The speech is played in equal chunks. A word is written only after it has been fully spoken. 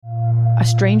a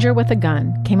stranger with a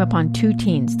gun came upon two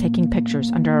teens taking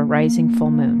pictures under a rising full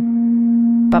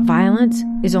moon. But violence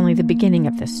is only the beginning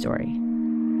of this story.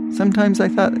 Sometimes I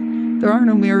thought, there are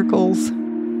no miracles.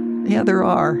 Yeah, there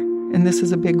are, and this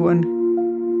is a big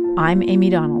one. I'm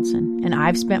Amy Donaldson, and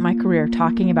I've spent my career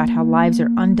talking about how lives are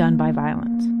undone by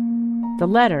violence. The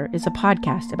Letter is a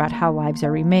podcast about how lives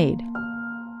are remade.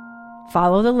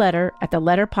 Follow The Letter at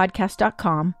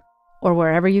theletterpodcast.com or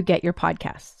wherever you get your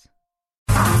podcasts.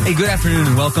 Hey, good afternoon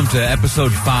and welcome to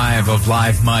episode 5 of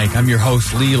Live Mike. I'm your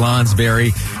host, Lee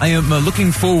Lonsberry. I am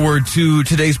looking forward to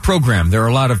today's program. There are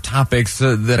a lot of topics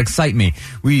that excite me.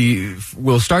 We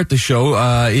will start the show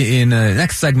in the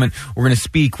next segment. We're going to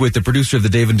speak with the producer of the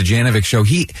David Dujanovic Show.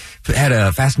 He had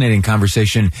a fascinating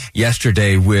conversation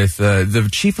yesterday with the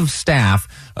chief of staff,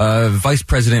 Vice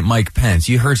President Mike Pence.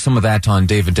 You heard some of that on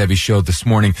Dave and Debbie's show this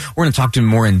morning. We're going to talk to him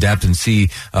more in depth and see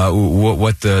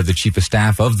what the chief of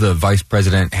staff of the vice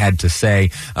president had to say.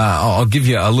 I'll give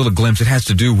you a little glimpse. It has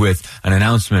to do with an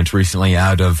announcement recently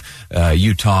out of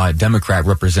Utah Democrat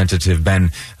Representative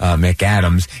Ben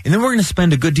McAdams. And then we're going to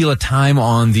spend a good deal of time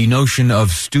on the notion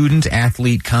of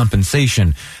student-athlete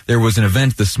compensation. There was an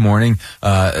event this morning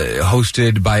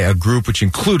hosted by a group which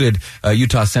included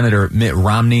Utah Senator Mitt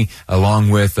Romney, along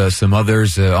with some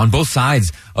others on both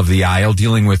sides of the aisle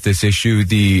dealing with this issue.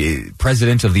 The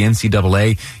president of the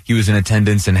NCAA, he was in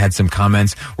attendance and had some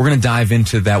comments. We're going to dive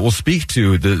into that. We'll speak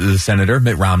to the senator,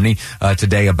 Mitt Romney,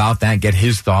 today about that, get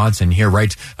his thoughts, and hear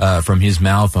right from his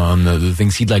mouth on the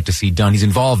things he'd like to see done. He's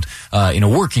involved in a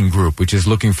working group which is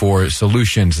looking for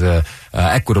solutions,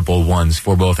 equitable ones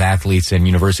for both athletes and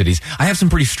universities. I have some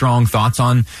pretty strong thoughts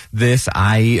on this.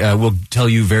 I will tell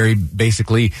you very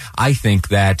basically, I think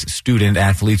that student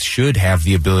athletes should have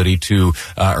the ability to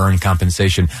earn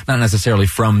compensation, not necessarily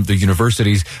from the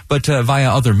universities, but via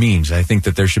other means. I think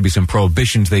that there should be some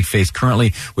prohibitions they face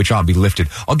currently, which ought to be lifted.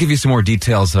 I'll give you some more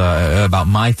details about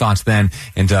my thoughts then,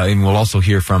 and we'll also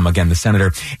hear from, again, the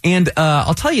senator. And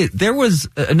I'll tell you, there was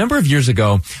a number of years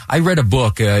ago, I read a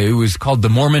book. It was called The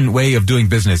Mormon Way of Doing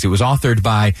Business. It was authored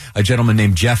by a gentleman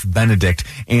named Jeff Benedict.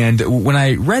 And when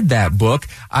I read that book,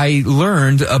 I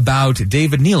learned about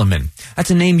David Neeleman. That's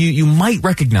a name you might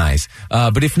recognize.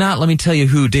 But if not, let me tell you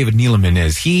who David Neeleman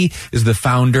is. He is the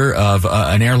founder of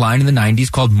an airline in the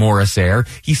 90s called Morris Air.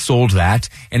 He sold that.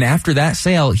 And after that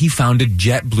sale, he founded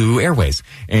JetBlue Airways.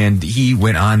 And he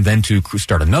went on then to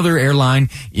start another airline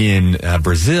in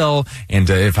Brazil. And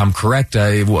if I'm correct,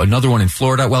 another one in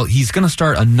Florida. Well, he's going to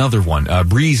start another one,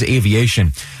 Breeze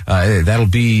Aviation. That'll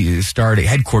be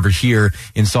headquartered here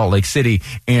in Salt Lake City.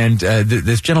 And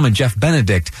this gentleman, Jeff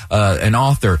Benedict, an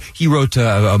author, he wrote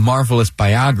a marvelous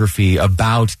biography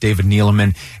about David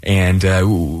Neeleman and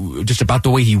just about the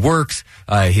way he works,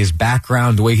 his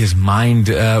background, the way his mind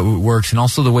works, and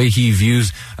also the way he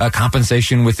views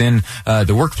compensation within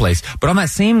the workplace. But on that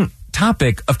same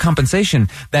topic of compensation,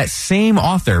 that same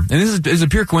author, and this is a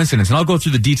pure coincidence, and I'll go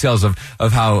through the details of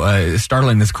how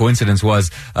startling this coincidence was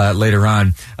later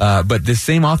on, but this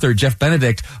same author, Jeff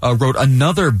Benedict, wrote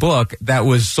another book that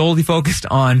was solely focused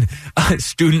on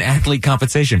student-athlete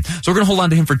compensation. So we're going to hold on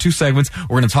to him for 2 segments.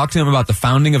 We're going to talk to him about the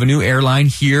founding of a new airline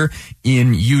here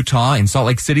in Utah, in Salt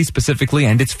Lake City specifically,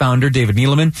 and its founder, David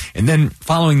Neeleman. And then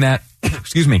following that,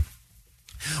 excuse me,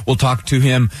 we'll talk to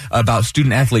him about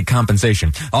student-athlete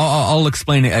compensation. I'll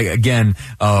explain again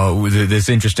this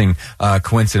interesting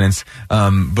coincidence.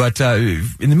 But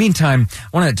in the meantime,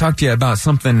 I want to talk to you about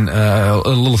something a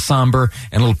little somber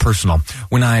and a little personal.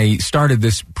 When I started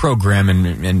this program,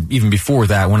 and even before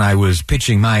that, when I was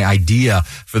pitching my idea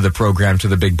for the program to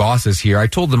the big bosses here, I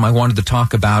told them I wanted to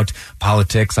talk about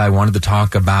politics. I wanted to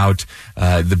talk about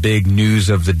the big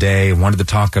news of the day. I wanted to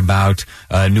talk about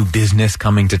new business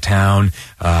coming to town.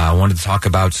 I wanted to talk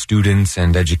about students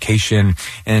and education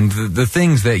and the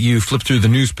things that you flip through the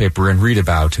newspaper and read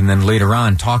about, and then later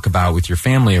on talk about with your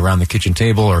family around the kitchen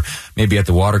table or maybe at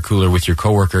the water cooler with your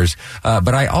coworkers.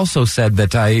 But I also said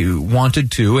that I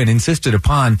wanted to and insisted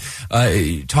upon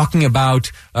talking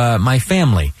about my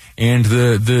family and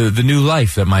the new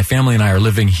life that my family and I are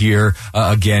living here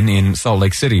again in Salt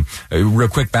Lake City. Real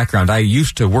quick background: I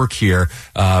used to work here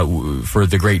for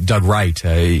the great Doug Wright.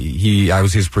 I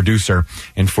was his producer,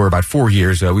 and for about 4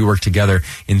 years we worked together.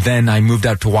 And then I moved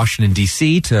out to Washington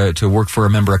D.C. to work for a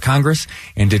member of Congress.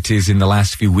 And it is in the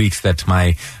last few weeks that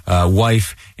my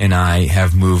wife and I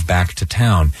have moved back to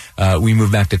town. We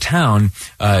moved back to town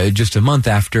just a month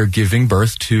after giving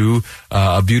birth to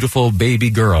a beautiful baby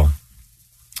girl.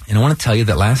 And I want to tell you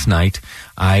that last night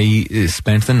I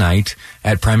spent the night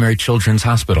at Primary Children's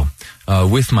Hospital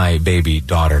with my baby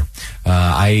daughter.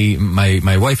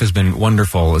 My wife has been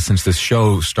wonderful since this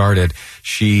show started.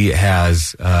 She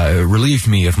has relieved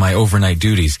me of my overnight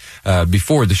duties.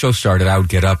 Before the show started, I would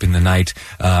get up in the night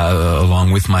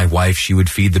along with my wife. She would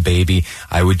feed the baby.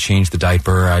 I would change the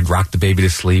diaper. I'd rock the baby to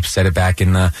sleep, set it back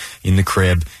in the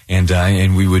crib,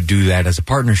 and we would do that as a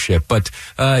partnership. But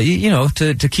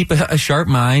to keep a sharp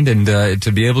mind and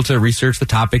to be able to research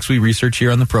the topics we research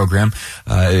here on the program,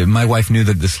 my wife knew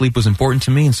that the sleep was important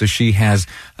to me, and so she has,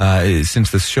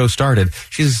 since the show started,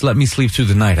 she's let me sleep through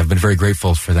the night. I've been very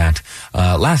grateful for that.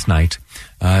 Last night,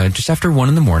 just after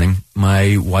 1 a.m,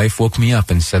 my wife woke me up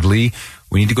and said, "Lee,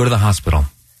 we need to go to the hospital."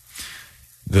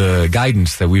 The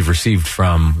guidance that we've received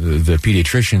from the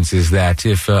pediatricians is that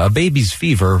if a baby's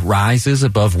fever rises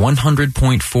above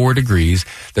 100.4 degrees,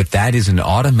 that is an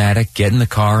automatic get in the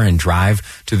car and drive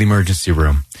to the emergency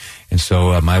room. And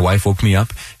so my wife woke me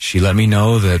up. She let me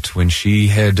know that when she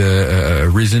had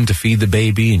risen to feed the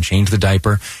baby and change the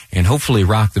diaper and hopefully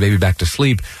rock the baby back to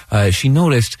sleep, she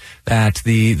noticed that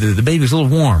the baby was a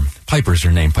little warm. Piper's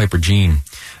her name, Piper Jean,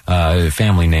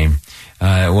 family name.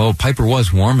 Well, Piper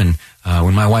was warm, and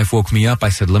when my wife woke me up, I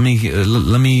said, let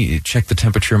me check the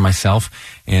temperature myself,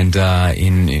 and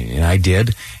I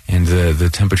did, and the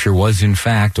temperature was in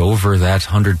fact over that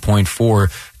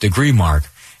 100.4 degree mark.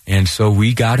 And so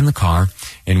we got in the car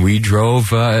and we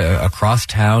drove across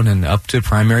town and up to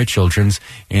Primary Children's,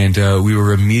 and we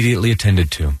were immediately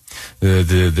attended to.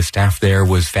 The staff there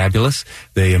was fabulous.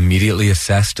 They immediately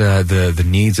assessed the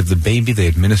needs of the baby. They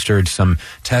administered some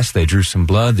tests. They drew some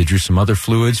blood. They drew some other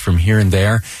fluids from here and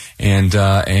there. And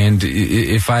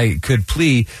if I could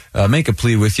make a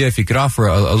plea with you, if you could offer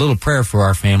a little prayer for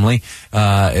our family,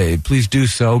 please do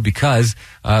so, because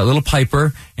little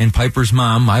Piper and Piper's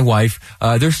mom, my wife,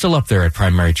 they're still up there at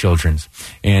Primary Children's.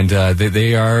 And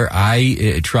they are,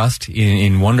 I trust,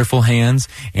 in wonderful hands.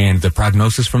 And the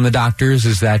prognosis from the doctors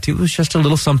is that it was just a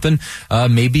little something,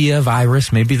 maybe a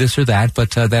virus, maybe this or that,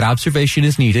 but that observation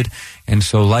is needed. And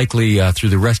so likely through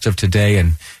the rest of today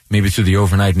and maybe through the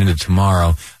overnight and into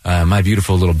tomorrow, my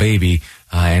beautiful little baby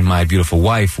and my beautiful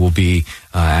wife will be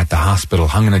at the hospital.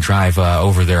 I'm going to drive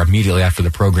over there immediately after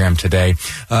the program today.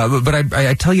 But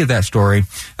I tell you that story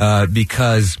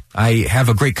because I have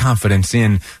a great confidence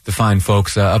in the fine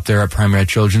folks up there at Primary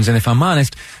Children's. And if I'm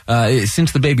honest,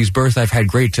 since the baby's birth, I've had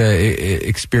great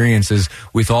experiences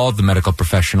with all the medical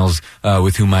professionals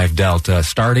with whom I've dealt,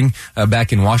 starting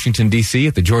back in Washington, D.C.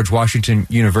 at the George Washington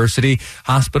University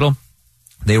Hospital.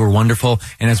 They were wonderful,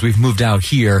 and as we've moved out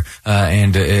here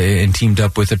and teamed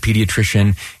up with a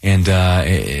pediatrician,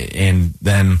 and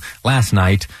then last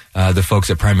night the folks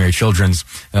at Primary Children's,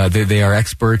 they are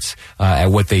experts at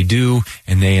what they do,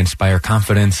 and they inspire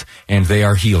confidence, and they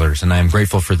are healers, and I am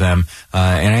grateful for them,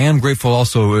 and I am grateful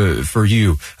also for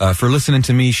you for listening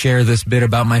to me share this bit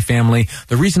about my family.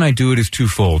 The reason I do it is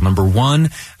twofold. Number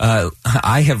one,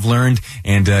 I have learned,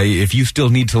 and if you still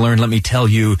need to learn, let me tell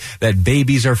you that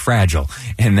babies are fragile,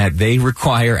 and that they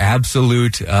require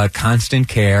absolute constant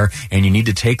care, and you need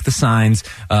to take the signs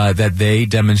that they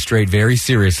demonstrate very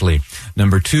seriously.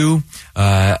 Number two,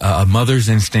 a mother's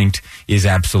instinct is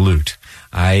absolute.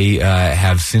 I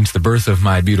have, since the birth of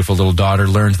my beautiful little daughter,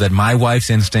 learned that my wife's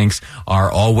instincts are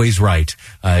always right.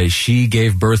 She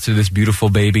gave birth to this beautiful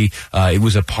baby. It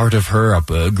was a part of her,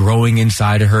 growing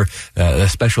inside of her. A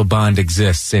special bond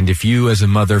exists. And if you as a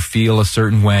mother feel a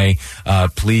certain way,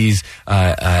 please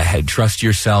trust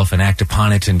yourself and act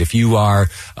upon it. And if you are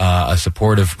a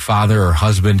supportive father or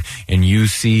husband and you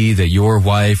see that your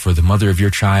wife or the mother of your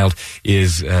child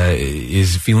is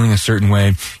feeling a certain way,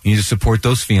 you need to support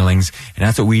those feelings. And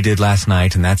that's what we did last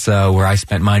night, and that's where I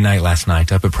spent my night last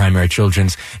night, up at Primary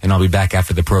Children's, and I'll be back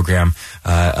after the program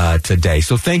today.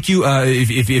 So thank you.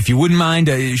 If you wouldn't mind,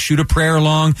 shoot a prayer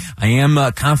along. I am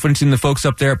confident in the folks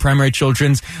up there at Primary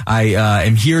Children's. I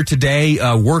am here today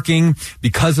working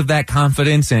because of that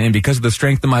confidence and because of the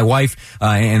strength of my wife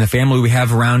and the family we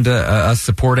have around us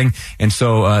supporting. And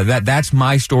so that's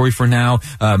my story for now.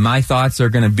 My thoughts are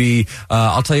going to be,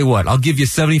 I'll tell you what, I'll give you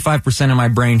 75% of my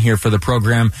brain here for the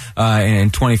program,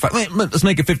 and 25. Let's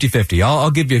make it 50-50.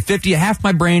 I'll give you 50. Half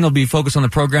my brain will be focused on the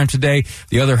program today.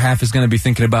 The other half is going to be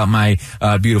thinking about my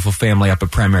beautiful family up at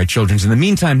Primary Children's. In the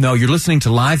meantime, though, you're listening to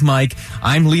Live Mike.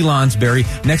 I'm Lee Lonsberry.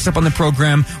 Next up on the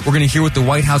program, we're going to hear what the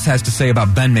White House has to say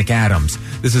about Ben McAdams.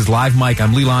 This is Live Mike.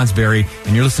 I'm Lee Lonsberry,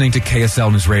 and you're listening to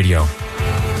KSL News Radio.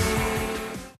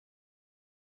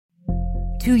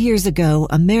 2 years ago,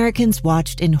 Americans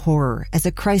watched in horror as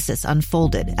a crisis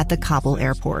unfolded at the Kabul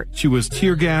airport. She was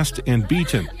tear-gassed and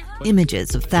beaten.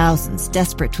 Images of thousands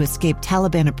desperate to escape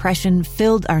Taliban oppression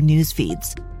filled our news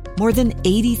feeds. More than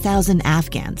 80,000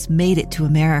 Afghans made it to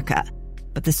America.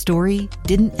 But the story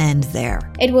didn't end there.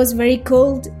 It was very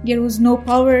cold. There was no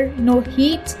power, no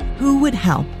heat. Who would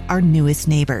help our newest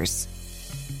neighbors?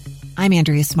 I'm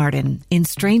Andrea Smartin. In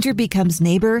Stranger Becomes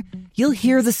Neighbor, you'll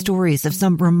hear the stories of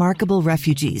some remarkable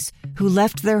refugees who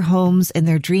left their homes and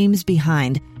their dreams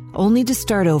behind, only to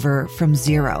start over from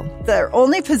zero. Their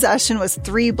only possession was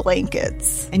 3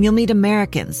 blankets. And you'll meet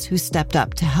Americans who stepped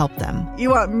up to help them. You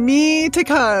want me to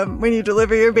come when you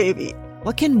deliver your baby.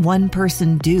 What can one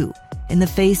person do in the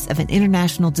face of an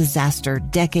international disaster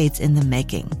decades in the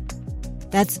making?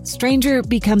 That's Stranger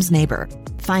Becomes Neighbor.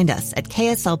 Find us at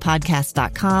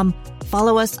kslpodcast.com.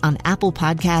 Follow us on Apple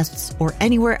Podcasts or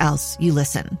anywhere else you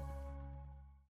listen.